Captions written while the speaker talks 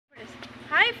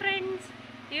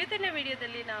ಇವತ್ತಿನ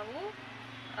ವಿಡಿಯೋದಲ್ಲಿ ನಾವು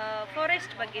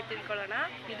ಫಾರೆಸ್ಟ್ ಬಗ್ಗೆ ತಿಳ್ಕೊಳ್ಳೋಣ.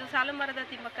 ಇದು ಸಾಲುಮರದ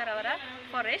ತಿಮ್ಮಕ್ಕರವರ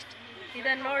ಫಾರೆಸ್ಟ್.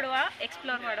 ಇದನ್ನು ನೋಡುವ,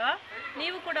 ಎಕ್ಸ್ಪ್ಲೋರ್ ಮಾಡುವ.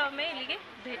 ನೀವು ಕೂಡ ಒಮ್ಮೆ ಇಲ್ಲಿಗೆ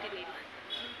ಭೇಟಿ ನೀಡಿ.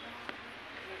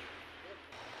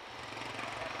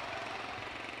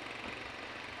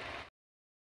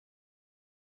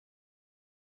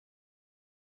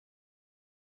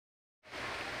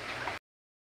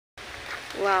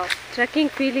 ವಾವ್,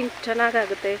 ಟ್ರೆಕ್ಕಿಂಗ್ ಫೀಲಿಂಗ್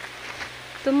ಚೆನ್ನಾಗಾಗುತ್ತೆ.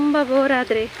 ತುಂಬ ಬೋರ್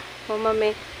ಆದರೆ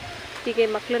ಒಮ್ಮೊಮ್ಮೆ ಹೀಗೆ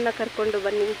ಮಕ್ಕಳನ್ನ ಕರ್ಕೊಂಡು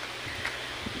ಬನ್ನಿ.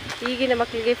 ಈಗಿನ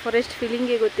ಮಕ್ಕಳಿಗೆ ಫಾರೆಸ್ಟ್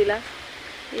ಫೀಲಿಂಗೇ ಗೊತ್ತಿಲ್ಲ.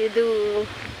 ಇದು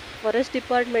ಫಾರೆಸ್ಟ್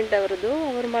ಡಿಪಾರ್ಟ್ಮೆಂಟ್ ಅವರದ್ದು,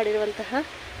 ಅವರು ಮಾಡಿರುವಂತಹ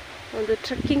ಒಂದು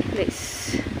trekking place.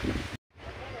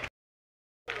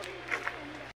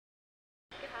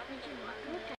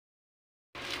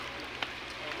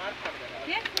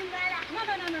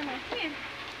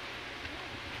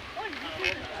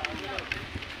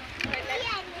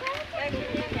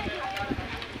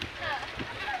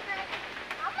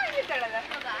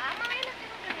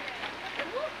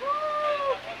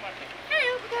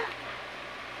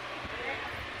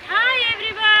 Hi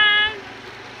everyone!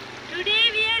 Today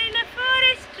we are in a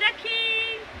forest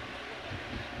trekking.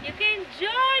 You can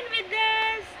join with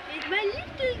us, with my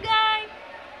little guy.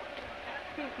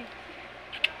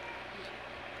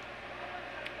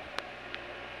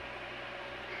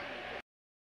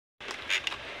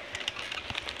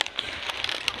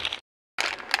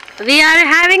 We are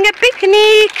having a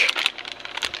picnic.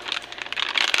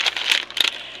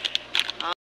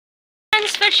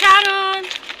 Thanks for Sharon.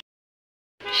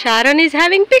 Sharon is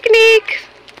having picnic.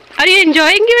 Are you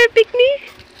enjoying your picnic?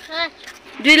 Yes.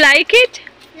 Do you like it?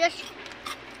 Yes.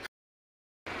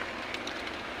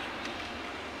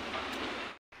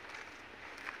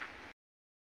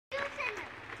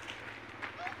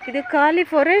 ಇದು ಖಾಲಿ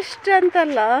forest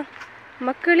ಅಂತಲ್ಲ,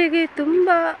 ಮಕ್ಕಳಿಗೆ ತುಂಬ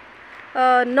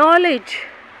knowledge.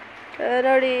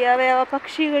 ನೋಡಿ, ಯಾವ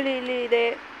ಪಕ್ಷಿಗಳು ಇಲ್ಲಿ ಇದೆ,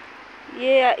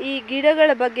 ಈ ಗಿಡಗಳ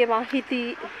ಬಗ್ಗೆ ಮಾಹಿತಿ,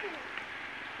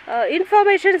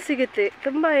 ಇನ್ಫಾರ್ಮೇಷನ್ ಸಿಗುತ್ತೆ.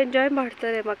 ತುಂಬ ಎಂಜಾಯ್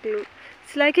ಮಾಡ್ತಾರೆ ಮಕ್ಕಳು.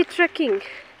 It's like A trekking,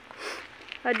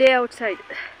 a day outside.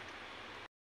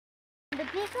 The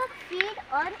peacock feed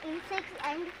on insects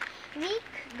and weak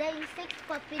the insect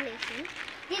population.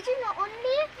 Did you know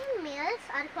only males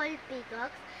are called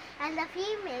peacocks and the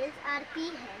females are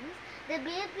peahens? The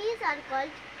babies are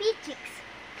called peachicks.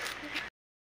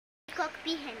 Peacock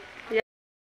peahen.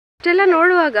 ಇಷ್ಟೆಲ್ಲ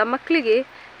ನೋಡುವಾಗ ಮಕ್ಕಳಿಗೆ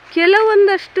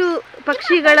ಕೆಲವೊಂದಷ್ಟು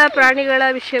ಪಕ್ಷಿಗಳ ಪ್ರಾಣಿಗಳ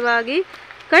ವಿಷಯವಾಗಿ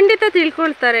ಖಂಡಿತ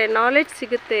ತಿಳ್ಕೊಳ್ತಾರೆ, knowledge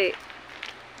ಸಿಗುತ್ತೆ.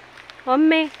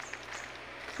 ಒಮ್ಮೆ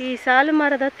ಈ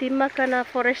ಸಾಲುಮರದ ತಿಮ್ಮಕ್ಕನ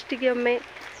ಫಾರೆಸ್ಟಿಗೆ ಒಮ್ಮೆ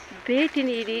ಭೇಟಿ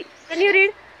ನೀಡಿ. Can you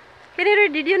read?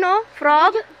 Did you know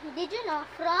frog? Did you know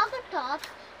frog tops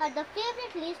are the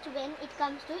favorite list when it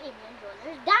comes to Indian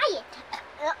rollers diet?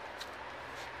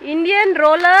 Indian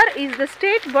roller is the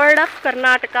state bird of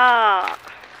Karnataka.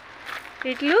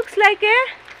 It looks like a...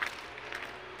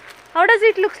 How does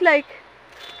it looks like?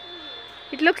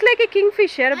 It looks like a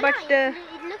kingfisher, but it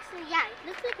looks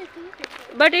like a kingfisher.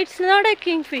 but it's not a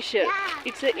kingfisher. Yeah.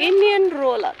 It's an Indian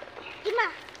roller. Ima.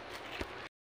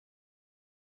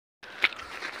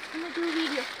 Do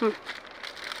video.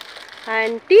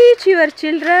 And teach your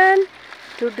children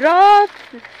to drop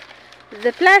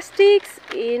the plastics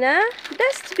in a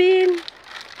dustbin.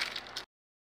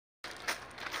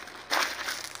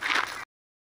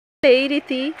 ಈ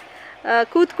ರೀತಿ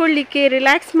ಕೂತ್ಕೊಳ್ಳಿಕ್ಕೆ,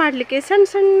 relax ಮಾಡಲಿಕ್ಕೆ ಸಣ್ಣ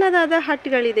ಸಣ್ಣದಾದ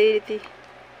ಹಟ್ಗಳಿದೆ. ಈ ರೀತಿ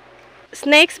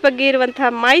snakes ಬಗ್ಗೆ ಇರುವಂತಹ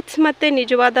ಮೈತ್ಸ್ ಮತ್ತು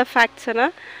ನಿಜವಾದ ಫ್ಯಾಕ್ಟ್ಸನ್ನು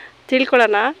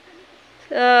ತಿಳ್ಕೊಳ್ಳೋಣ.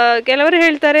 ಕೆಲವರು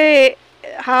ಹೇಳ್ತಾರೆ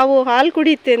ಹಾವು ಹಾಲು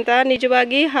ಕುಡಿಯುತ್ತೆ ಅಂತ.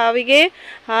 ನಿಜವಾಗಿ ಹಾವಿಗೆ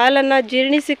ಹಾಲನ್ನು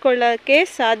ಜೀರ್ಣಿಸಿಕೊಳ್ಳೋಕ್ಕೆ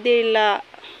ಸಾಧ್ಯ ಇಲ್ಲ.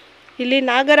 ಇಲ್ಲಿ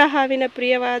ನಾಗರ ಹಾವಿನ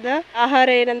ಪ್ರಿಯವಾದ ಆಹಾರ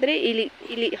ಏನಂದರೆ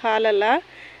ಇಲಿ, ಹಾಲಲ್ಲ.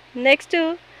 ನೆಕ್ಸ್ಟು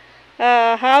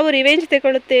ಹಾವು ರಿವೆಂಜ್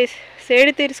ತಗೊಳ್ಳುತ್ತೆ,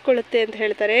 ಸೇಡು ತೀರಿಸ್ಕೊಳ್ಳುತ್ತೆ ಅಂತ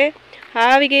ಹೇಳ್ತಾರೆ.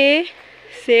 ಹಾವಿಗೆ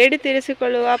ಸೇಡು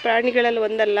ತೀರಿಸಿಕೊಳ್ಳುವ ಪ್ರಾಣಿಗಳಲ್ಲಿ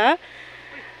ಒಂದಲ್ಲ.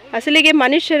 ಅಸಲಿಗೆ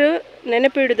ಮನುಷ್ಯರು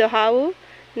ನೆನಪಿಡುವುದು, ಹಾವು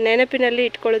ನೆನಪಿನಲ್ಲಿ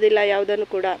ಇಟ್ಕೊಳ್ಳೋದಿಲ್ಲ ಯಾವುದನ್ನು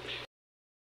ಕೂಡ.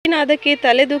 ಅದಕ್ಕೆ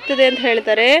ತಲೆದೂಗ್ತದೆ ಅಂತ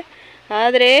ಹೇಳ್ತಾರೆ.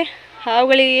 ಆದರೆ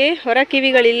ಹಾವುಗಳಿಗೆ ಹೊರ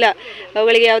ಕಿವಿಗಳಿಲ್ಲ,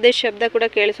 ಅವುಗಳಿಗೆ ಯಾವುದೇ ಶಬ್ದ ಕೂಡ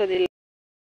ಕೇಳಿಸೋದಿಲ್ಲ.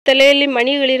 ತಲೆಯಲ್ಲಿ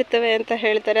ಮಣಿಗಳಿರ್ತವೆ ಅಂತ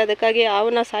ಹೇಳ್ತಾರೆ, ಅದಕ್ಕಾಗಿ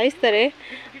ಹಾವನ್ನ ಸಾಯಿಸ್ತಾರೆ.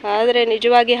 ಆದರೆ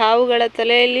ನಿಜವಾಗಿ ಹಾವುಗಳ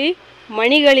ತಲೆಯಲ್ಲಿ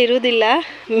ಮಣಿಗಳಿರುವುದಿಲ್ಲ,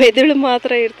 ಮೆದುಳು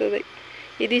ಮಾತ್ರ ಇರ್ತದೆ.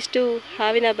 ಇದಿಷ್ಟು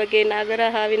ಹಾವಿನ ಬಗ್ಗೆ, ನಾಗರ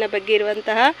ಹಾವಿನ ಬಗ್ಗೆ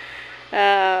ಇರುವಂತಹ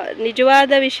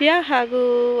ನಿಜವಾದ ವಿಷಯ ಹಾಗೂ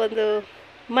ಒಂದು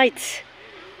ಮೈತ್ಸ್,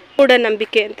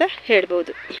 ಮೂಢನಂಬಿಕೆ ಅಂತ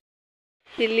ಹೇಳ್ಬೋದು.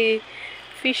 ಇಲ್ಲಿ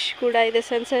ಫಿಶ್ ಕೂಡ ಇದೆ,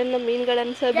 ಸಣ್ಣ ಸಣ್ಣ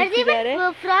ಮೀನುಗಳನ್ನು ಸಹ ಬಿಟ್ಟಿದ್ದಾರೆ.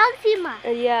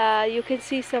 ಯಾ, you can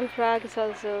see some frogs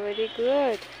also. Very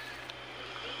good.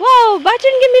 Wow,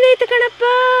 ಬಾಚಣಿಗೆ ಮೀನು ಐತೆ ಕಣಪ್ಪ.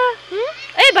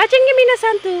 ಬಾಚಣಿಗೆ ಮೀನ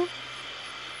Santu.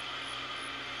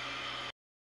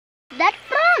 That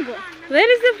frog.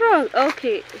 Where is the frog?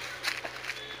 Okay.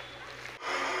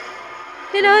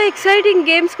 ಏನೋ ಎಕ್ಸೈಟಿಂಗ್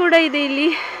ಗೇಮ್ಸ್ ಕೂಡ ಇದೆ ಇಲ್ಲಿ.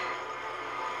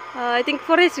 ಐ ಥಿಂಕ್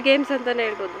ಫಾರೆಸ್ಟ್ ಗೇಮ್ಸ್ ಅಂತಲೇ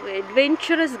ಹೇಳ್ಬೋದು.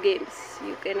 Adventurous games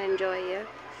you can enjoy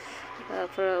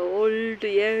for old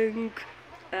Young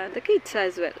the kids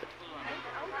as well.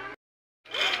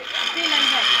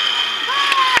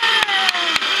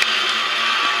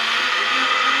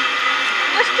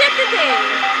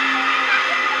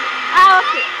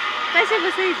 Okay कैसे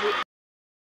बसे इजी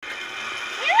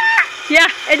ಯಾ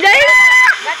ಎಂಜಾಯ್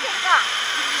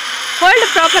ಹೋಲ್ಡ್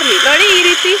ಪ್ರಾಪರ್ಲಿ. ನೋಡಿ ಈ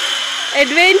ರೀತಿ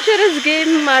ಅಡ್ವೆಂಚರಸ್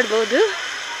ಗೇಮ್ ಮಾಡ್ಬೋದು.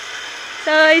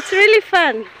 So it's really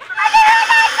fun.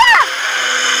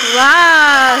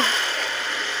 Wow,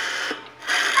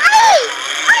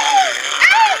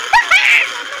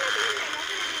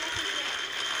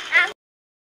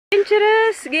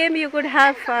 adventurous game, you could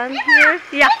have fun here.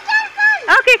 Yeah,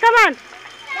 okay, come on.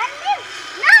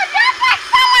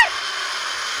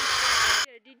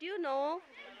 Did you know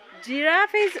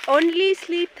giraffes only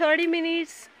sleep 30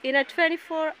 minutes in a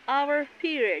 24-hour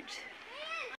period?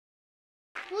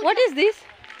 What is this?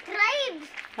 Tribes.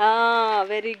 Ah,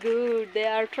 very good. They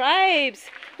are tribes.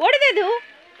 What do they do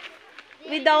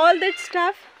with all that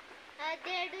stuff?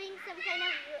 They're doing some kind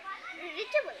of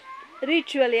ritual.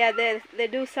 Ritual, yeah. They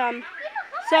do some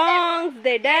songs.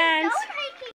 They dance.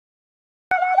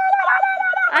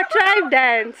 A tribe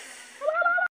dance.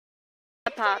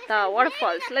 Pata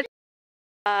waterfalls.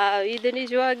 ಇದು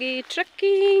ನಿಜವಾಗಿ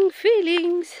trekking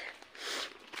feelings.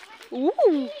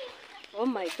 Ooh. Oh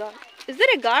my god. Is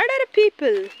there a guard or a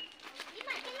people?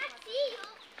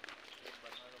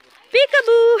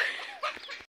 Peekaboo.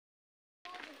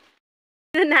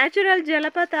 ಇದು natural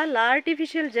ಜಲಪಾತ ಅಲ್ಲ,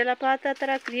 artificial ಜಲಪಾತ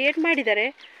ಥರ create ಮಾಡಿದ್ದಾರೆ.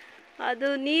 ಅದು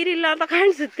ನೀರಿಲ್ಲ ಅಂತ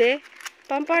ಕಾಣಿಸುತ್ತೆ.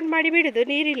 ಪಂಪ್ ಆನ್ ಮಾಡಿ ಬಿಡೋದು,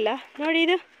 ನೀರಿಲ್ಲ. ನೋಡಿ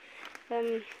ಇದು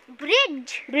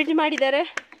ಬ್ರಿಡ್ಜ್ ಮಾಡಿದ್ದಾರೆ.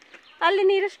 ಅಲ್ಲಿ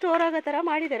ನೀರು ಸ್ಟೋರ್ ಆಗೋ ಥರ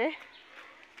ಮಾಡಿದ್ದಾರೆ.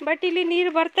 ಬಟ್ ಇಲ್ಲಿ ನೀರು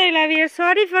ಬರ್ತಾ ಇಲ್ಲ. We are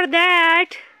sorry for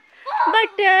that.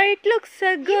 But it looks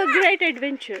a great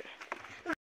adventure.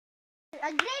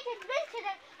 A great adventure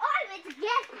that always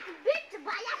gets bit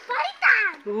by a python.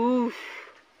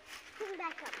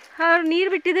 ಅವ್ರು ನೀರು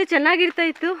ಬಿಟ್ಟಿದ್ರೆ ಚೆನ್ನಾಗಿರ್ತಾ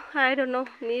ಇತ್ತು. ಐ ಡೋಂಟ್ ನೋ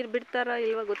ನೀರು ಬಿಡ್ತಾರಾ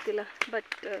ಇಲ್ವಾ ಗೊತ್ತಿಲ್ಲ.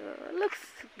 But looks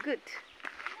good.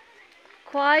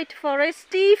 Quite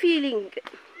ಫಾರೆಸ್ಟಿ feeling.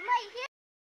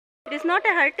 It is not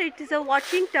A hut, it is a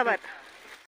watching tower.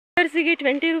 ಗೆ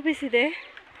 20 rupees ಇದೆ,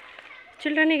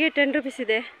 ಚಿಲ್ಡ್ರನಿಗೆ 10 rupees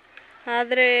ಇದೆ.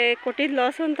 ಆದರೆ ಕೊಟ್ಟಿದ್ದು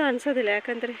ಲಾಸು ಅಂತ ಅನಿಸೋದಿಲ್ಲ,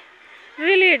 ಯಾಕಂದರೆ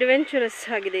ರಿಯಲಿ ಅಡ್ವೆಂಚರಸ್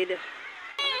ಆಗಿದೆ ಇದು.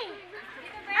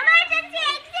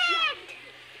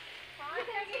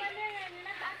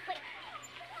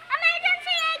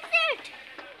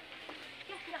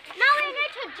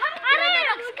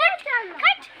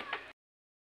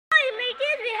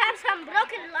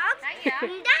 Broken logs.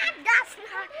 That does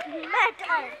not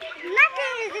matter.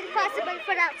 Nothing is impossible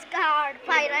for a scarred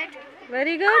pirate.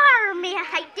 Very good. Army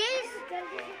heighties.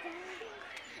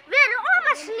 We're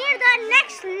almost near the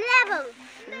next level.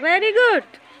 Very good.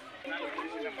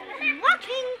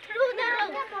 Walking through the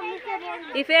road.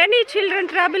 If any children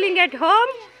troubling at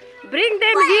home, bring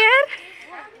them here.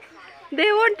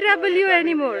 They won't trouble you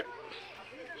anymore.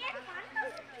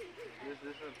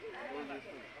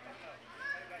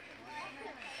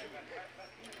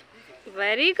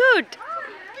 Very good.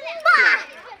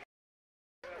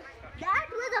 That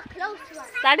was a close one.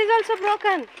 That is also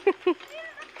broken.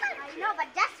 No, but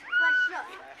just for sure.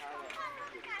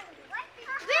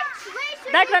 Which way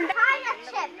should That we one. pirate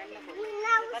ship?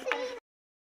 Now see,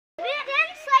 we're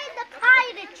inside the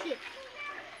pirate ship.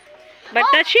 But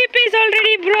the ship is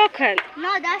already broken.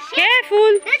 No, the ship.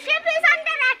 Careful. The ship is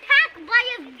under attack by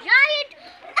a giant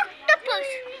octopus.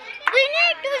 We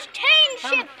need to change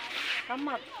ship. Come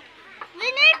up. We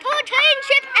need to change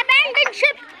ship. Abandon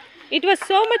ship. It was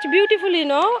so much beautiful, you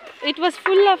know. It was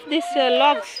full of these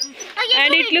logs.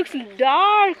 And it looks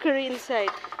darker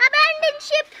inside. Abandon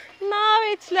ship. Now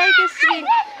it's like a screen.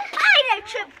 Pirate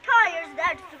ship tires,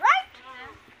 that's right.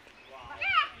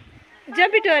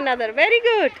 Jump into another. Very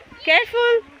good.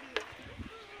 Careful.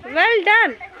 Well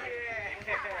done.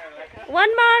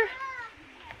 One more.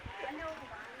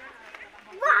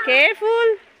 Careful.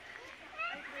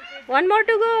 One more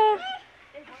to go.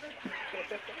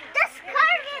 The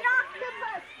scarlet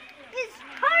octopus is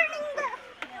turning the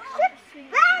ship's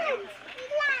balance.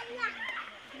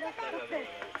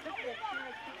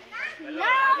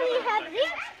 Now we have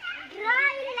reached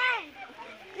dry land.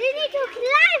 We need to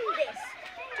climb this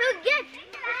to get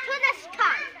to the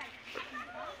start.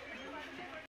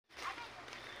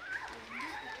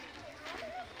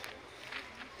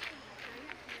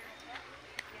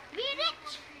 We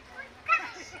reach.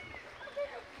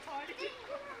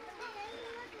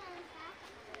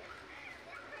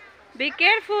 Be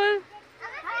careful.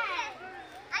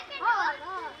 I can do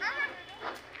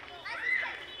it.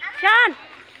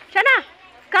 Shana,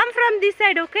 come from this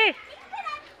side, okay?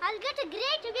 I'll get a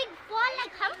great big fall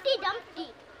like Humpty Dumpty.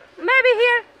 Maybe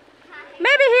here.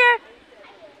 Maybe here.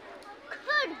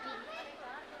 Could be,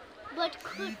 but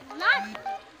could not.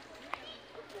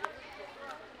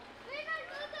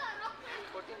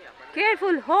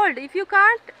 Careful, hold. If you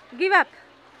can't, give up.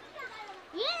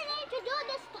 You need to do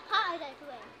this the hard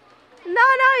way. No,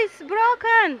 it's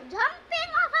broken.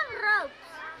 Jumping off of ropes.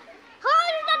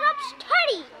 Hold the rope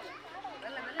steady.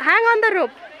 Hang on the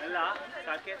rope.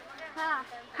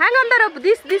 Hang on the rope.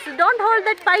 This. Don't hold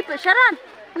that pipe, Sharan.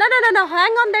 No.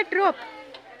 Hang on that rope.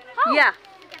 How? Yeah.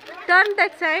 Turn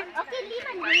that side. Okay, leave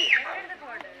and leave.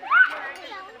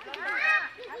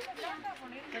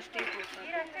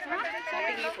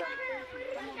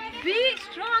 Be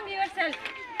strong yourself.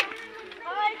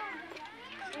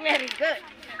 Very good.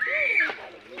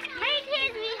 Right here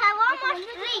we have almost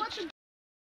reached.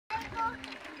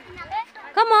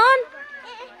 Come on.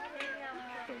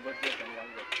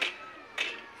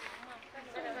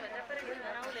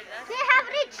 We have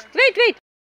reached. Wait.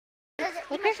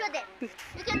 Okay. Show them.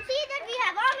 You can see that we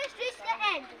have almost reached the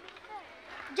end.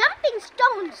 Jumping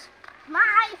stones,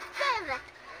 my favorite.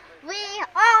 We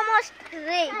almost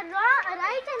reached. A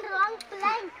right and wrong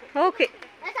plank. Okay.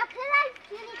 As a plank,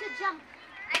 you need to jump.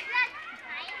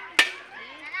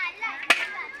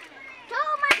 Too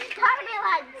much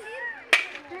turbulence.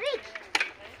 Reach.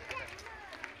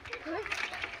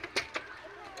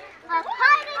 A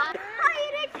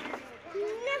pirate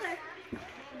never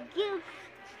gives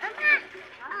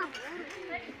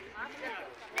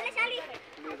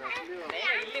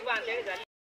up.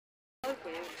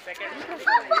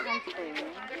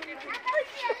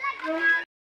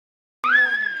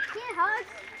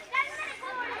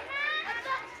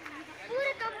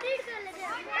 पूरा complete कर लेते हैं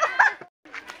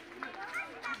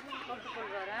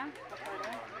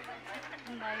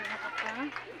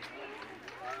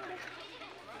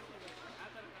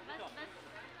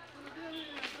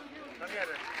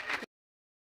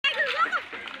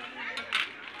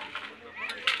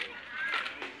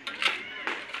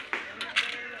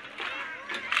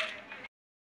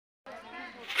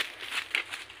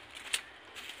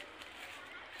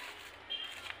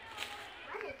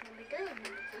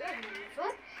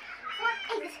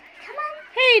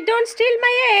Hey, don't steal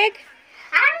my egg.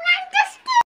 I'm going to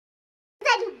steal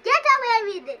that you get away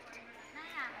with it.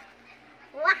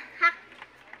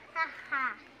 Wah-ha-ha-ha.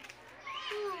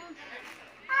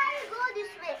 I'll go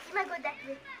this way. You might go that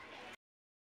way.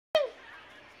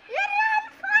 You run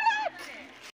for it.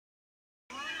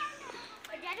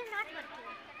 But that is not working.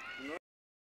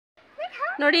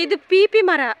 ನೋಡಿ ಇದು ಪೀಪಿ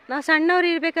ಮರ. ನಾವು ಸಣ್ಣವ್ರು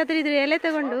ಇರಬೇಕಾದ್ರೆ ಇದ್ರ ಎಲೆ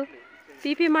ತಗೊಂಡು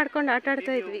ಪೀಪಿ ಮಾಡ್ಕೊಂಡು ಆಟ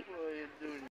ಆಡ್ತಾ ಇದ್ವಿ.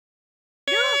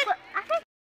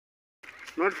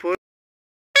 Not for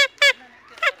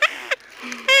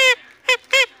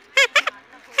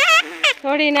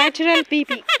ನೋಡಿ natural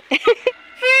ಪೀಪಿ.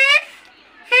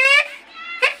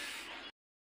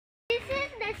 This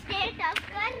is the state of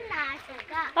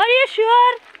Karnataka. Are you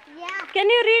sure? Yeah. Can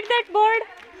you read that board?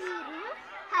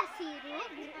 Hasiru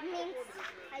means,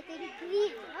 I think,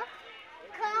 green.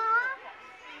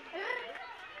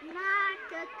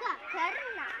 Karnataka.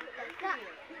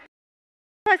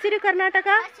 ಹಸಿರು Karnataka.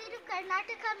 Hasiru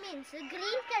Karnataka means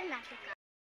green Karnataka.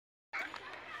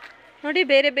 ನೋಡಿ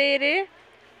ಬೇರೆ ಬೇರೆ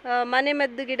ಮನೆ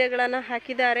ಮದ್ದು ಗಿಡಗಳನ್ನು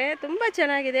ಹಾಕಿದ್ದಾರೆ. ತುಂಬ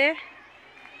ಚೆನ್ನಾಗಿದೆ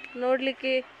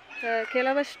ನೋಡಲಿಕ್ಕೆ.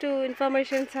 ಕೆಲವಷ್ಟು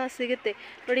ಇನ್ಫಾರ್ಮೇಷನ್ ಸಹ ಸಿಗುತ್ತೆ.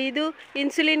 ನೋಡಿ ಇದು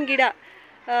ಇನ್ಸುಲಿನ್ ಗಿಡ.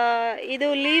 ಇದು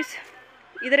ಲೀವ್ಸ್.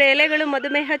 ಇದರ ಎಲೆಗಳು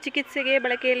ಮಧುಮೇಹ ಚಿಕಿತ್ಸೆಗೆ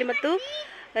ಬಳಕೆಯಲ್ಲಿ ಮತ್ತು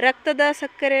ರಕ್ತದ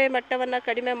ಸಕ್ಕರೆ ಮಟ್ಟವನ್ನು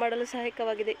ಕಡಿಮೆ ಮಾಡಲು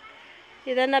ಸಹಾಯಕವಾಗಿದೆ.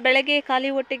 ಇದನ್ನು ಬೆಳಗ್ಗೆ ಖಾಲಿ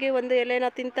ಹೊಟ್ಟೆಗೆ ಒಂದು ಎಲೆನ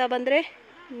ತಿಂತಾ ಬಂದರೆ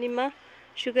ನಿಮ್ಮ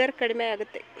ಶುಗರ್ ಕಡಿಮೆ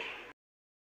ಆಗುತ್ತೆ.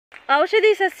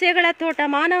 ಔಷಧಿ ಸಸ್ಯಗಳ ತೋಟ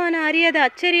ಮಾನವನ ಅರಿಯದ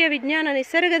ಅಚ್ಚರಿಯ ವಿಜ್ಞಾನ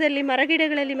ನಿಸರ್ಗದಲ್ಲಿ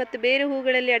ಮರಗಿಡಗಳಲ್ಲಿ ಮತ್ತು ಬೇರು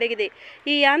ಹೂಗಳಲ್ಲಿ ಅಡಗಿದೆ.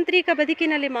 ಈ ಯಾಂತ್ರಿಕ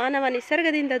ಬದುಕಿನಲ್ಲಿ ಮಾನವ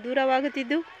ನಿಸರ್ಗದಿಂದ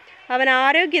ದೂರವಾಗುತ್ತಿದ್ದು ಅವನ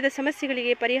ಆರೋಗ್ಯದ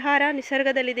ಸಮಸ್ಯೆಗಳಿಗೆ ಪರಿಹಾರ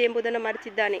ನಿಸರ್ಗದಲ್ಲಿದೆ ಎಂಬುದನ್ನು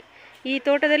ಮರೆತಿದ್ದಾನೆ. ಈ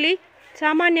ತೋಟದಲ್ಲಿ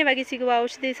ಸಾಮಾನ್ಯವಾಗಿ ಸಿಗುವ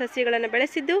ಔಷಧಿ ಸಸ್ಯಗಳನ್ನು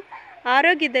ಬೆಳೆಸಿದ್ದು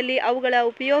ಆರೋಗ್ಯದಲ್ಲಿ ಅವುಗಳ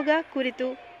ಉಪಯೋಗ ಕುರಿತು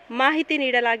ಮಾಹಿತಿ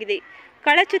ನೀಡಲಾಗಿದೆ.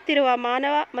 ಕಳಚುತ್ತಿರುವ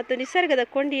ಮಾನವ ಮತ್ತು ನಿಸರ್ಗದ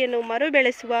ಕೊಂಡಿಯನ್ನು ಮರು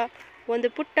ಬೆಳೆಸುವ ಒಂದು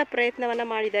ಪುಟ್ಟ ಪ್ರಯತ್ನವನ್ನು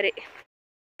ಮಾಡಿದ್ದಾರೆ.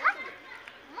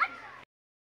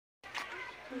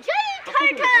 Jai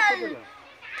Turtle!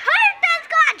 Turtles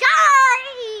got joy!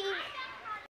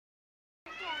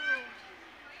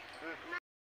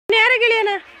 ಯಾರ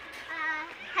ಗೆಳೆಯನ?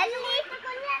 ಹಳ್ಳಿ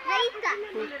ರೈತ.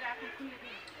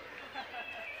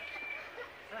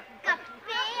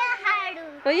 ಕಪ್ಪೆಯ ಹಾಡು.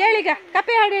 ಹೇಳೀಗ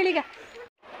ಕಪ್ಪೆ ಹಾಡು ಹೇಳೀಗ.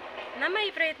 ನಮ್ಮ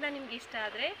ಈ ಪ್ರಯತ್ನ ನಿಮ್ಗೆ ಇಷ್ಟ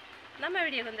ಆದರೆ ನಮ್ಮ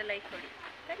ವಿಡಿಯೋಗೊಂದು ಲೈಕ್ ಕೊಡಿ.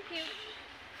 Thank you.